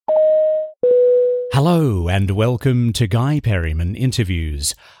Hello and welcome to Guy Perryman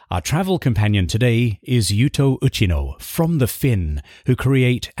Interviews. Our travel companion today is Yuto Uchino from the Finn, who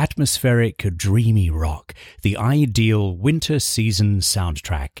create atmospheric, dreamy rock, the ideal winter season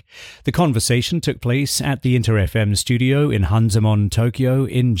soundtrack. The conversation took place at the Inter FM studio in Hanzamon, Tokyo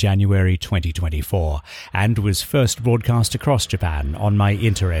in January 2024 and was first broadcast across Japan on my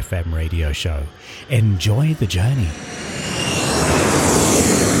Inter FM radio show. Enjoy the journey.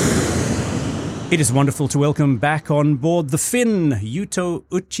 It is wonderful to welcome back on board the Finn, Yuto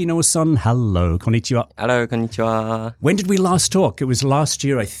Uchino-san. Hello, konnichiwa. Hello, konnichiwa. When did we last talk? It was last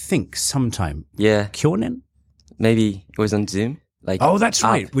year, I think, sometime. Yeah. Kyonen? Maybe it was on Zoom. Oh, that's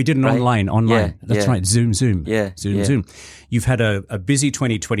right. We did an online. Yeah, that's right. Zoom. Yeah. Zoom. You've had a busy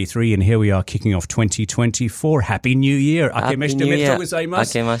 2023 and here we are kicking off 2024. Happy New Year. Akemashite omedetou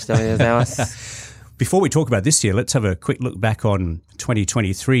gozaimasu. Before we talk about this year, let's have a quick look back on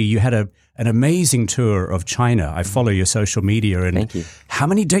 2023. You had an amazing tour of China. I follow your social media. And Thank you. How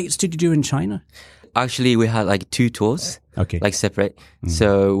many dates did you do in China? Actually, we had like 2 tours, separate.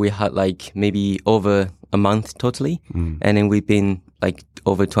 So we had like maybe over a month totally. And then we've been like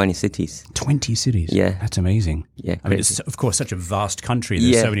over 20 cities. 20 cities? Yeah. That's amazing. Yeah, I mean, it's, of course, such a vast country.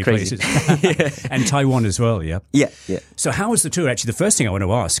 There's so many crazy. places. And Taiwan as well, yeah? Yeah. So how was the tour? Actually, the first thing I want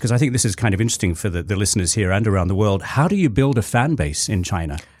to ask, because I think this is kind of interesting for the listeners here and around the world, how do you build a fan base in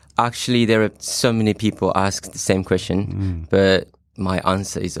China? Actually, there are so many people ask the same question, but my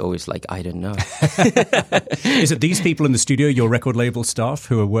answer is always like, I don't know. Is it these people in the studio, your record label staff,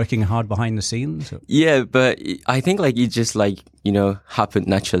 who are working hard behind the scenes? Yeah, but I think like it just like, happened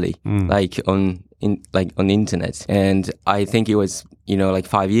naturally, like on the internet. And I think it was, like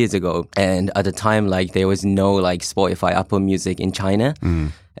 5 years ago. And at the time, like there was no like Spotify, Apple Music in China.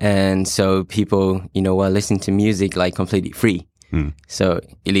 And so people, were listening to music like completely free. So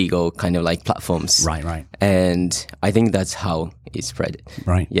illegal kind of like platforms. Right. And I think that's how it spread.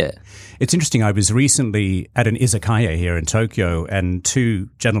 Right. Yeah. It's interesting. I was recently at an izakaya here in Tokyo and 2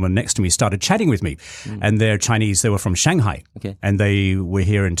 gentlemen next to me started chatting with me and they're Chinese. They were from Shanghai and they were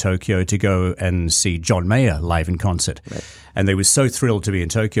here in Tokyo to go and see John Mayer live in concert. Right. And they were so thrilled to be in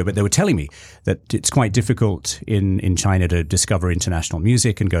Tokyo, but they were telling me that it's quite difficult in China to discover international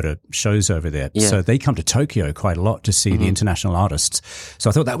music and go to shows over there. Yeah. So they come to Tokyo quite a lot to see the international artists. So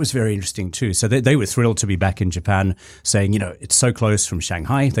I thought that was very interesting too. So they were thrilled to be back in Japan saying, it's so close from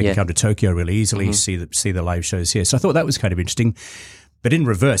Shanghai. They can come to Tokyo really easily, see the live shows here. So I thought that was kind of interesting. But in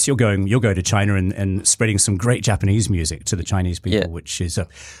reverse, you'll go to China and spreading some great Japanese music to the Chinese people, which is,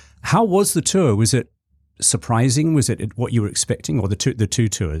 how was the tour? Was it surprising? Was it what you were expecting, or the two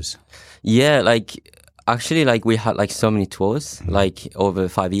tours? Yeah, like actually, like we had like so many tours, like over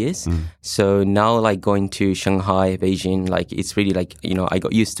 5 years. So now, like going to Shanghai, Beijing, like it's really like I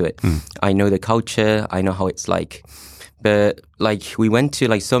got used to it. I know the culture. I know how it's like. But like we went to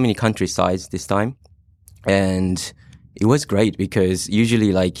like so many countrysides this time, and it was great because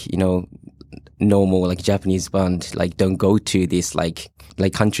usually like normal like Japanese band like don't go to this like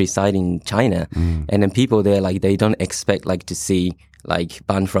countryside in China, and then people there like they don't expect like to see like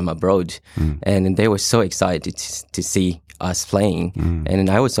band from abroad, and they were so excited to see us playing, and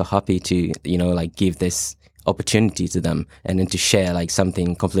I was so happy to like give this opportunity to them and then to share like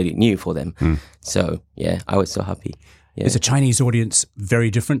something completely new for them. So yeah, I was so happy. Yeah. Is a Chinese audience very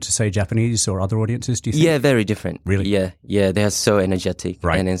different to, say, Japanese or other audiences, do you think? Yeah, very different. Really? Yeah, they're so energetic.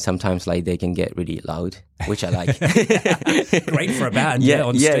 Right. And then sometimes, like, they can get really loud, which I like. Great for a band,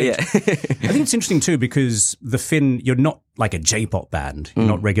 on stage. Yeah. I think it's interesting, too, because the Finn, you're not like a J-pop band. You're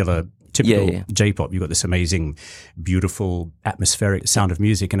not regular, typical J-pop. You've got this amazing, beautiful, atmospheric sound of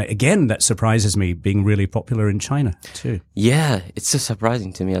music. And again, that surprises me, being really popular in China, too. Yeah, it's so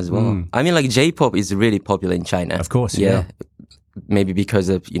surprising to me as well. I mean, like, J-pop is really popular in China. Of course, yeah. Maybe because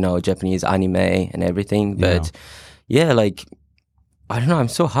of, Japanese anime and everything. But yeah, like, I don't know, I'm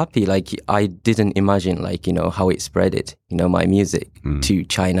so happy. Like, I didn't imagine, like, how it spread it, my music to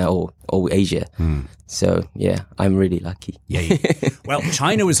China or Asia. So, yeah, I'm really lucky. Yeah. Well,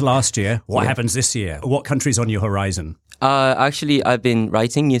 China was last year. What happens this year? What country's on your horizon? Actually, I've been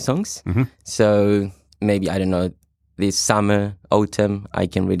writing new songs. So maybe, I don't know, this summer, autumn, I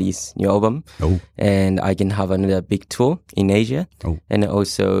can release new album. And I can have another big tour in Asia. And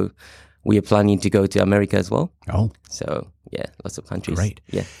also, we are planning to go to America as well. So, yeah, lots of countries. Great.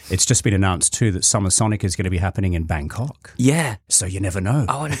 Yeah. It's just been announced, too, that Summer Sonic is going to be happening in Bangkok. Yeah. So you never know.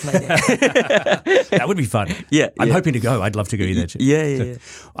 I want to play that. That would be fun. Yeah. I'm hoping to go. I'd love to go there, too. Yeah.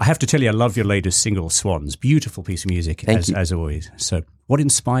 I have to tell you, I love your latest single, Swans. Beautiful piece of music, as always. So what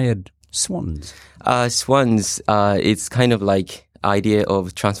inspired Swans? Swans, it's kind of like idea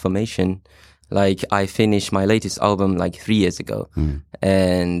of transformation. Like I finished my latest album like 3 years ago.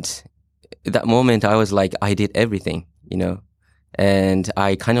 And at that moment I was like, I did everything, you know, and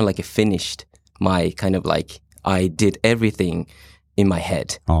I kind of like finished my kind of like, I did everything in my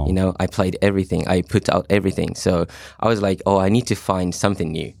head, you know, I played everything, I put out everything. So I was like, oh, I need to find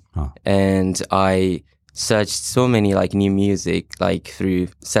something new. And I searched so many like new music, like through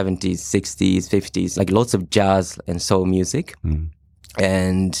 70s, 60s, 50s, like lots of jazz and soul music.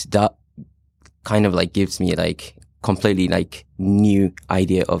 And that kind of like gives me like completely like new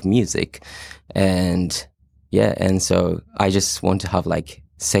idea of music. And yeah, and so I just want to have like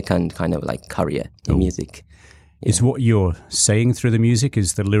second kind of like career in music. Is what you're saying through the music,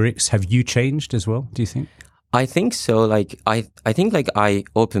 is the lyrics, have you changed as well, do you think? I think so. Like, I think like I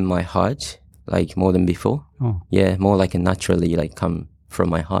open my heart like more than before. Yeah, more like a naturally like come from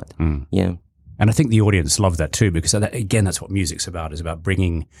my heart. Yeah. And I think the audience love that too, because that, again, that's what music's about, is about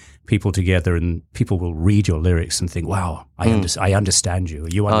bringing people together, and people will read your lyrics and think, wow, I understand you, or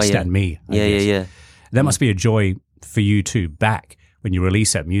you understand me. Yeah. That must be a joy for you too, back when you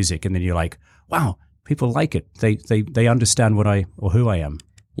release that music and then you're like, wow, people like it. They understand what who I am.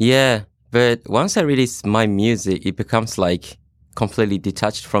 Yeah. But once I release my music, it becomes like completely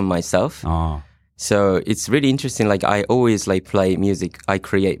detached from myself. So it's really interesting. Like I always like play music, I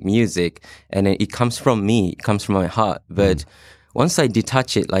create music, and it comes from me, it comes from my heart. But once I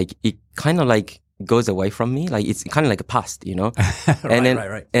detach it, like it kind of like goes away from me. Like it's kind of like a past, you know?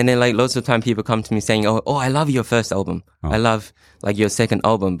 Right. And then like lots of time people come to me saying, oh, I love your first album. I love like your second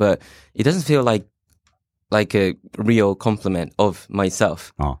album, but it doesn't feel like a real compliment of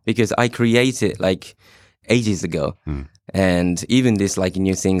myself because I created like ages ago. And even this like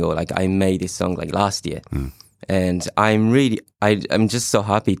new single, like I made this song like last year, and I'm just so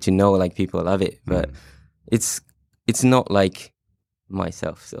happy to know like people love it, but it's not like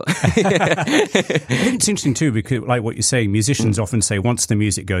myself. So I think it's interesting too, because like what you're saying, musicians often say once the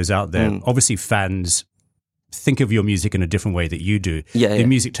music goes out there, obviously fans think of your music in a different way that you do. The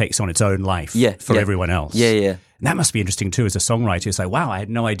music takes on its own life for everyone else. And that must be interesting too as a songwriter. It's like, wow, I had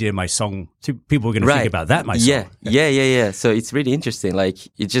no idea my song, people were going to think about that, my song. Yeah. So it's really interesting. Like,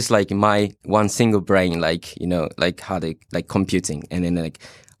 it's just like my one single brain, like, you know, like had a, like computing, and then like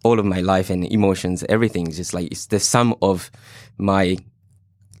all of my life and emotions, everything is just like, it's the sum of my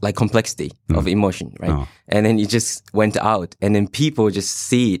like complexity of emotion, right? And then it just went out, and then people just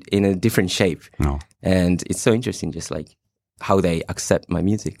see it in a different shape. And it's so interesting, just like how they accept my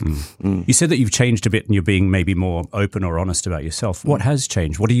music. You said that you've changed a bit and you're being maybe more open or honest about yourself. What has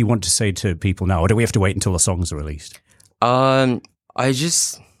changed? What do you want to say to people now? Or do we have to wait until the songs are released? I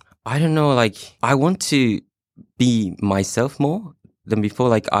don't know, like I want to be myself more than before.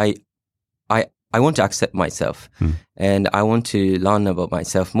 Like I want to accept myself, and I want to learn about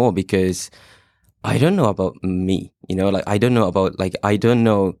myself more, because I don't know about me, you know, like I don't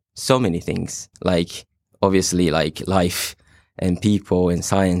know so many things, like obviously like life and people and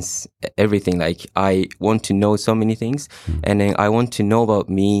science, everything. Like I want to know so many things, and then I want to know about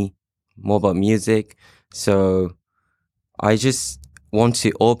me, more about music. So I just want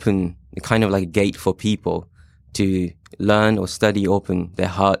to open kind of like a gate for people to learn or study, open their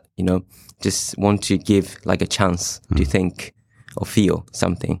heart, you know, just want to give like a chance to think or feel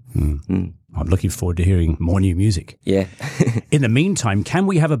something. I'm looking forward to hearing more new music. Yeah. In the meantime, can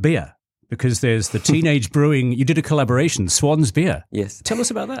we have a beer? Because there's the Teenage Brewing, you did a collaboration, Swan's Beer. Yes. Tell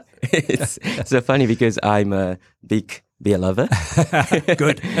us about that. It's so funny because I'm a big beer lover.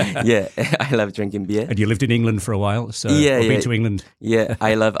 Good. Yeah, I love drinking beer. And you lived in England for a while, so been to England. Yeah,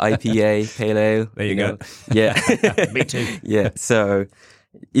 I love IPA, pale ale. There you go. Yeah. Me too. Yeah, so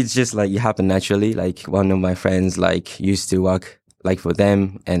it's just like it happened naturally. Like one of my friends like used to work like for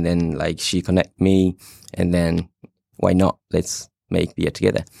them, and then like she connect me, and then why not? Let's make beer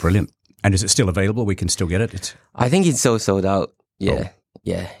together. Brilliant. And is it still available? We can still get it? I think it's so sold out. Yeah.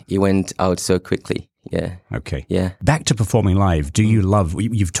 Yeah. It went out so quickly. Yeah. Okay. Yeah. Back to performing live. Do you love,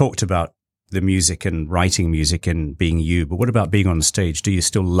 you've talked about the music and writing music and being you, but what about being on stage? Do you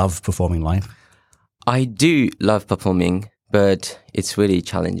still love performing live? I do love performing, but it's really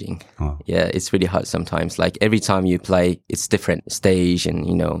challenging. Yeah. It's really hard sometimes. Like every time you play, it's different stage and,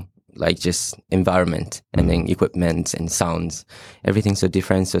 you know, like just environment and then equipment and sounds, everything's so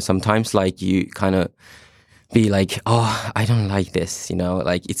different. So sometimes like you kind of be like, oh, I don't like this, you know,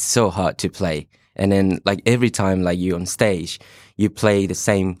 like it's so hard to play. And then like every time like you on stage, you play the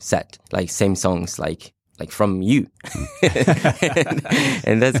same set, like same songs, like from you.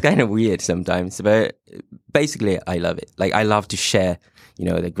 and that's kind of weird sometimes, but basically I love it. Like I love to share, you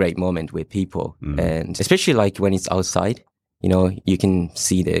know, the great moment with people, and especially like when it's outside. you know, you can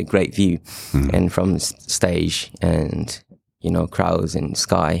see the great view and from stage and, you know, crowds and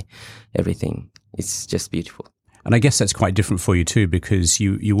sky, everything. It's just beautiful. And I guess that's quite different for you too, because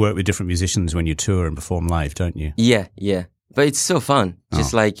you work with different musicians when you tour and perform live, don't you? Yeah. But it's so fun.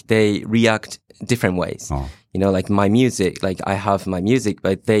 Just like they react different ways. You know, like my music, like I have my music,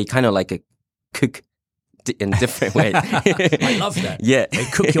 but they kind of like cook in different ways. I love that. Yeah. They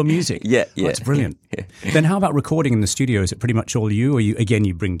cook your music. Yeah. That's brilliant. Then how about recording in the studio? Is it pretty much all you, or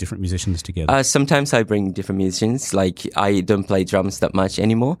you bring different musicians together? Sometimes I bring different musicians. Like I don't play drums that much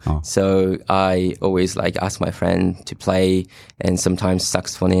anymore. So I always like ask my friend to play, and sometimes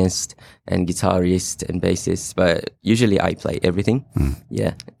saxophonist and guitarist and bassist. But usually I play everything.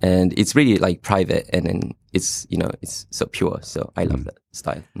 Yeah. And it's really like private, and then it's, you know, it's so pure. So I love that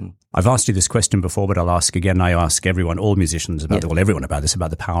style. I've asked you this question before, but I'll ask again. I ask everyone, all musicians about everyone about this, about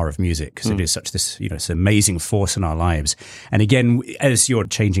the power of music, because it is such this, you know, it's an amazing force in our lives. And again, as you're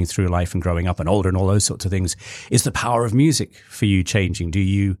changing through life and growing up and older and all those sorts of things, is the power of music for you changing? Do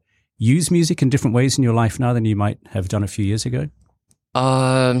you use music in different ways in your life now than you might have done a few years ago?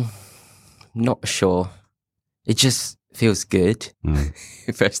 Not sure. It just feels good,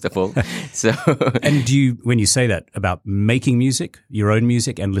 first of all. So, and do you, when you say that about making music, your own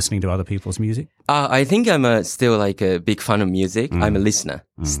music, and listening to other people's music? I think I'm still like a big fan of music. I'm a listener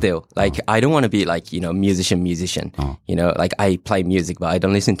still. Like I don't want to be like, you know, musician. You know, like I play music, but I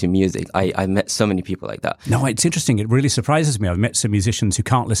don't listen to music. I met so many people like that. No, it's interesting. It really surprises me. I've met some musicians who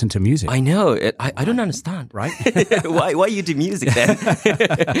can't listen to music. I know. I don't understand. Right? Why you do music then?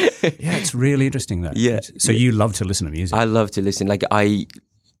 Yeah, it's really interesting that. Yeah. So you love to listen to music? I love to listen. Like I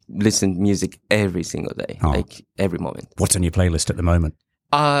listen to music every single day, like every moment. What's on your playlist at the moment?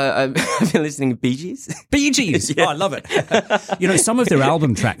 I've been listening to Bee Gees. Bee Gees? Yeah. Oh, I love it. You know, some of their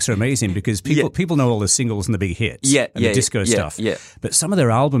album tracks are amazing because people know all the singles and the big hits and the disco stuff. Yeah. But some of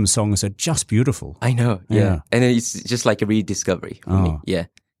their album songs are just beautiful. I know, yeah. And it's just like a rediscovery for me. Yeah.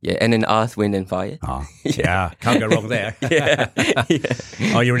 Yeah, and then Earth, Wind and Fire. Yeah, can't go wrong there.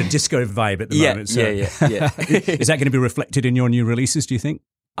 Oh, you're in a disco vibe at the moment. So. Yeah. Is that going to be reflected in your new releases, do you think?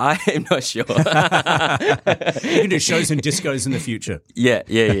 I'm not sure. You can do shows and discos in the future. Yeah.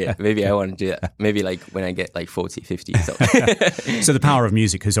 Maybe I want to do that. Maybe like when I get like 40, 50. So, so the power of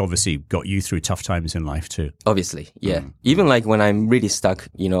music has obviously got you through tough times in life too. Obviously, yeah. Even like when I'm really stuck,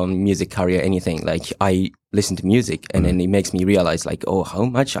 you know, on music career, anything, like I listen to music and then it makes me realize like, oh, how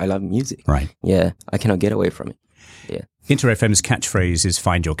much I love music. Right. Yeah. I cannot get away from it. Yeah. Inter FM's catchphrase is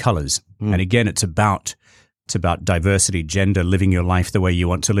find your colors. And again, it's about diversity, gender, living your life the way you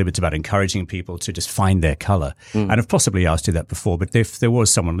want to live. It's about encouraging people to just find their color. And I've possibly asked you that before, but if there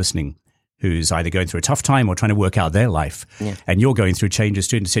was someone listening who's either going through a tough time or trying to work out their life, and you're going through changes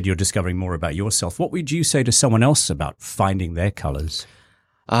too, and said you're discovering more about yourself, what would you say to someone else about finding their colors?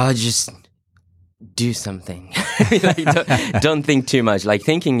 Just do something. Like, don't think too much. Like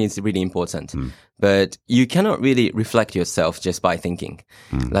thinking is really important, but you cannot really reflect yourself just by thinking.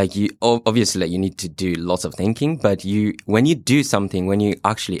 Like you, obviously you need to do lots of thinking, but when you do something, when you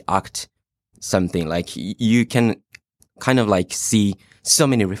actually act something, like you can kind of like see so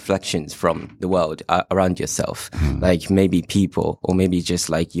many reflections from the world around yourself, like maybe people or maybe just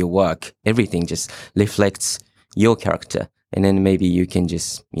like your work, everything just reflects your character. And then maybe you can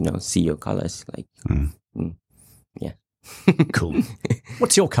just, you know, see your colors. Like, yeah. Cool.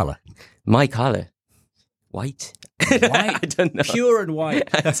 What's your color? My color? White. White? I don't know. Pure and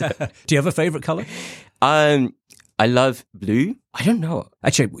white. Do you have a favorite color? I love blue. I don't know.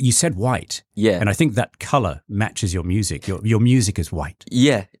 Actually, you said white. Yeah. And I think that color matches your music. Your music is white.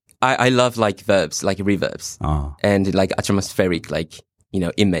 Yeah. I love like verbs, like reverbs. And like atmospheric, like, you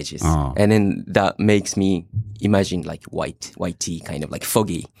know, images. And then that makes me imagine like whitey, kind of like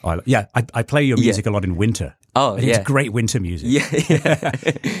foggy. I play your music a lot in winter. Oh, It's great winter music. Yeah.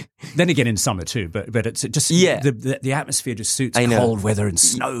 Then again in summer too, but it's just the atmosphere just suits cold weather and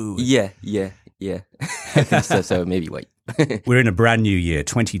snow. Yeah. I think so maybe white. We're in a brand new year,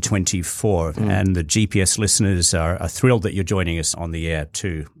 2024, and the GPS listeners are thrilled that you're joining us on the air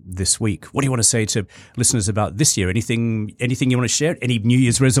too this week. What do you want to say to listeners about this year? Anything you want to share? Any New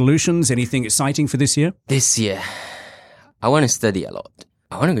Year's resolutions? Anything exciting for this year? This year, I want to study a lot.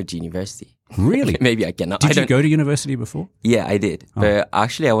 I want to go to university. Really? Maybe I cannot. Did you go to university before? Yeah, I did. But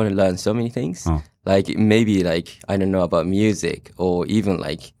actually, I want to learn so many things. Like maybe like, I don't know about music or even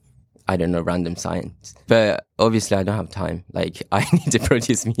like, I don't know, random science. But obviously I don't have time. Like I need to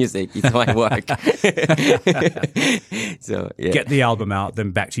produce music. It's my work. So yeah. Get the album out,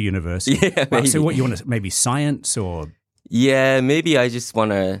 then back to university. Yeah, maybe. So what you want to, maybe science or? Yeah, maybe I just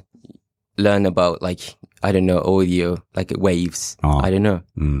want to learn about like I don't know, audio, like waves. I don't know.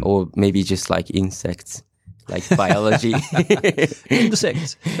 Or maybe just like insects, like biology.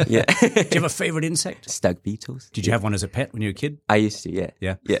 Insects. Yeah. Do you have a favorite insect? Stag beetles. Did you have one as a pet when you were a kid? I used to, yeah.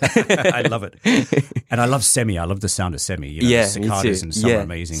 Yeah. Yeah. I love it. And I love semi. I love the sound of semi. You know, Yeah, the cicadas and summer are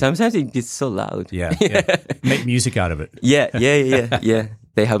amazing. Sometimes it gets so loud. Yeah. Make music out of it. Yeah.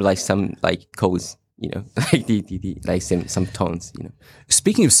 They have like some like codes, you know, like like some tones, you know.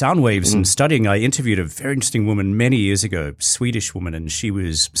 Speaking of sound waves and studying, I interviewed a very interesting woman many years ago, Swedish woman, and she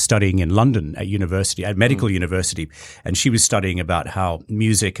was studying in London at university, at medical university, and she was studying about how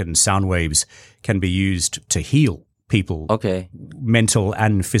music and sound waves can be used to heal people, mental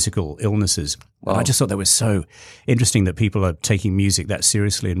and physical illnesses. Wow. And I just thought that was so interesting that people are taking music that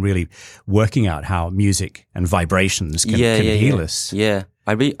seriously and really working out how music and vibrations can heal us. Yeah,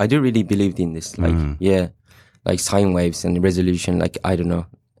 I do really believe in this. Like, like sine waves and resolution. Like, I don't know.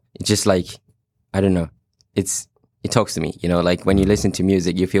 It's just like, I don't know. It talks to me, you know, like when you listen to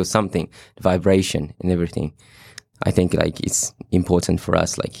music, you feel something, the vibration and everything. I think like it's important for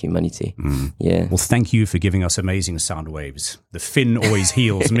us, like humanity. Yeah. Well, thank you for giving us amazing sound waves. The Finn always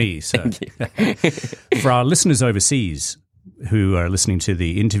heals me. So for our listeners overseas who are listening to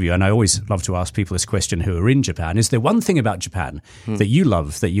the interview, and I always love to ask people this question who are in Japan, is there one thing about Japan that you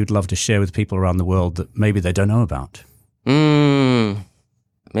love, that you'd love to share with people around the world that maybe they don't know about?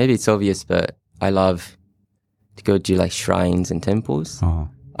 Maybe it's obvious, but I love to go to like shrines and temples.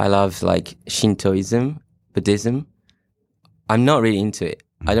 I love like Shintoism, Buddhism. I'm not really into it.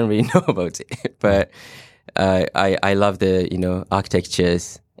 I don't really know about it, but I love the, you know,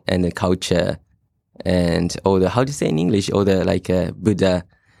 architectures and the culture and all the, how do you say in English, all the like Buddha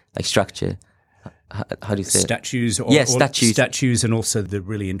like structure. How do you say statues? Statues and also the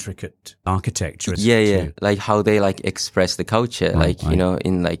really intricate architecture. Like how they like express the culture, you know,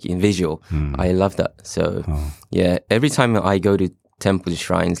 in visual. I love that. So every time I go to temple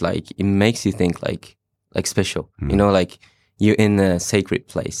shrines, like it makes you think like special, you know, like you're in a sacred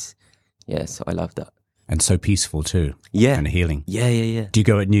place. Yeah, so I love that. And so peaceful too. Yeah. And healing. Yeah. Do you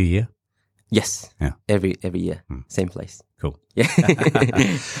go at New Year? Yes. Yeah. Every year. Same place. Cool. Yeah.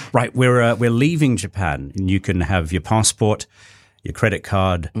 Right, we're leaving Japan, and you can have your passport, your credit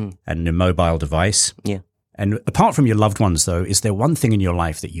card, and a mobile device. Yeah. And apart from your loved ones, though, is there one thing in your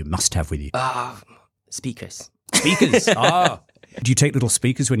life that you must have with you? Speakers. Speakers. Do you take little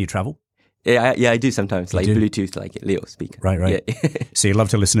speakers when you travel? Yeah, I do sometimes, like Bluetooth, like little speaker. Right. Yeah. So you love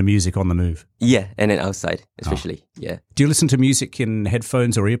to listen to music on the move? Yeah, and then outside, especially. Yeah. Do you listen to music in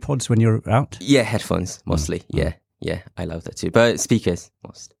headphones or earpods when you're out? Yeah, headphones mostly. Yeah, I love that too. But speakers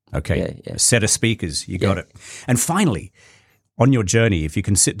most. Okay, a set of speakers, you got it. And finally, on your journey, if you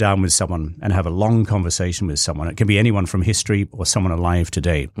can sit down with someone and have a long conversation with someone, it can be anyone from history or someone alive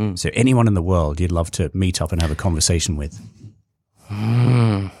today. So anyone in the world you'd love to meet up and have a conversation with.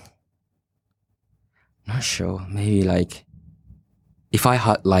 Not sure. Maybe like if I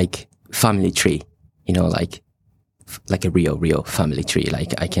had like family tree, you know, like a real family tree,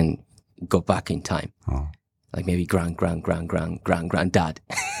 like I can go back in time. Like maybe granddad.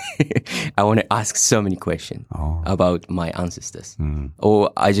 I want to ask so many questions about my ancestors.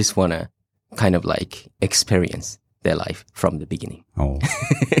 Or I just want to kind of like experience their life from the beginning.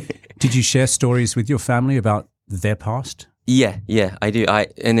 Did you share stories with your family about their past? Yeah, I do.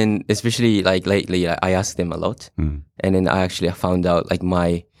 And then especially like lately, I ask them a lot, and then I found out like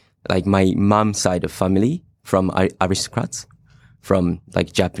my mom's side of family from aristocrats, from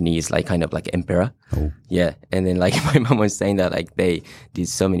like Japanese, like kind of like emperor. Yeah, and then like my mom was saying that like they did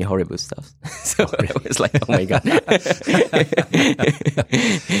so many horrible stuff. So I was like, oh my god.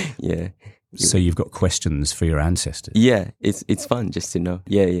 Yeah. So you've got questions for your ancestors. Yeah, it's fun just to know.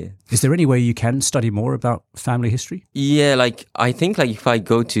 Yeah. Is there any way you can study more about family history? Yeah, like I think like if I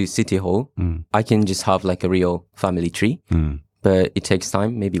go to City Hall, I can just have like a real family tree. But it takes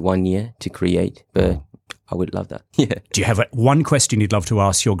time, maybe 1 year to create. But I would love that. Yeah. Do you have one question you'd love to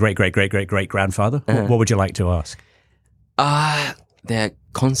ask your great-great-great-great-great-grandfather? What would you like to ask? Their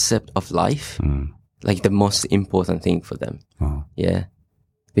concept of life, like the most important thing for them. Yeah.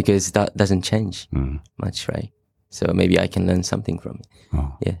 Because that doesn't change much, right? So maybe I can learn something from it.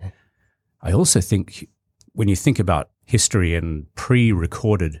 Yeah. I also think when you think about history and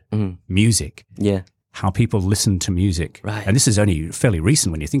pre-recorded music, how people listen to music, right? And this is only fairly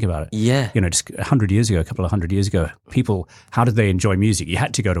recent when you think about it. Yeah. You know, just a couple of hundred years ago, people, how did they enjoy music? You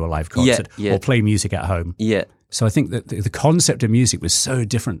had to go to a live concert or play music at home. Yeah. So I think that the concept of music was so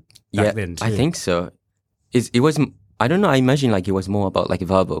different back then too. I think so. It was... I don't know. I imagine like it was more about like a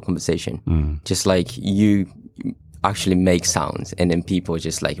verbal conversation, just like you actually make sounds, and then people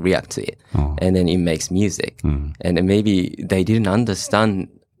just like react to it, Oh. and then it makes music. And then maybe they didn't understand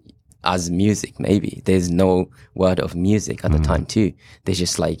as music. Maybe there's no word of music at the time too. They're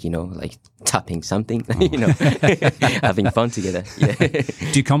just like, like tapping something, having fun together. Yeah.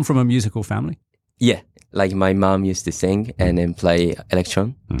 Do you come from a musical family? Yeah. Like my mom used to sing and then play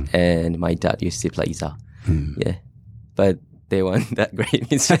electron, and my dad used to play guitar. Yeah. But they weren't that great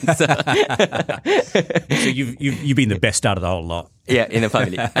musicians. So you've been the best out of the whole lot. Yeah, in the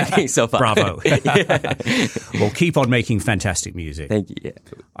family. I think so far. Bravo. Well, keep on making fantastic music. Thank you. Yeah.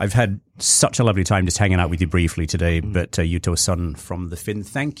 I've had such a lovely time just hanging out with you briefly today, but Yuto-san from the Fin,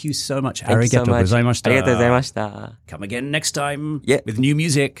 thank you so much. Thank you so much. Arigatou gozaimashita. Come again next time Yeah. with new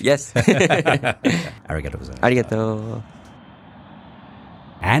music. Yes. Arigatou gozaimashita. Arigatou.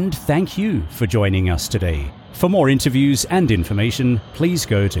 And thank you for joining us today. For more interviews and information, please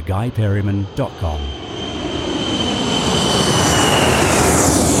go to guyperryman.com.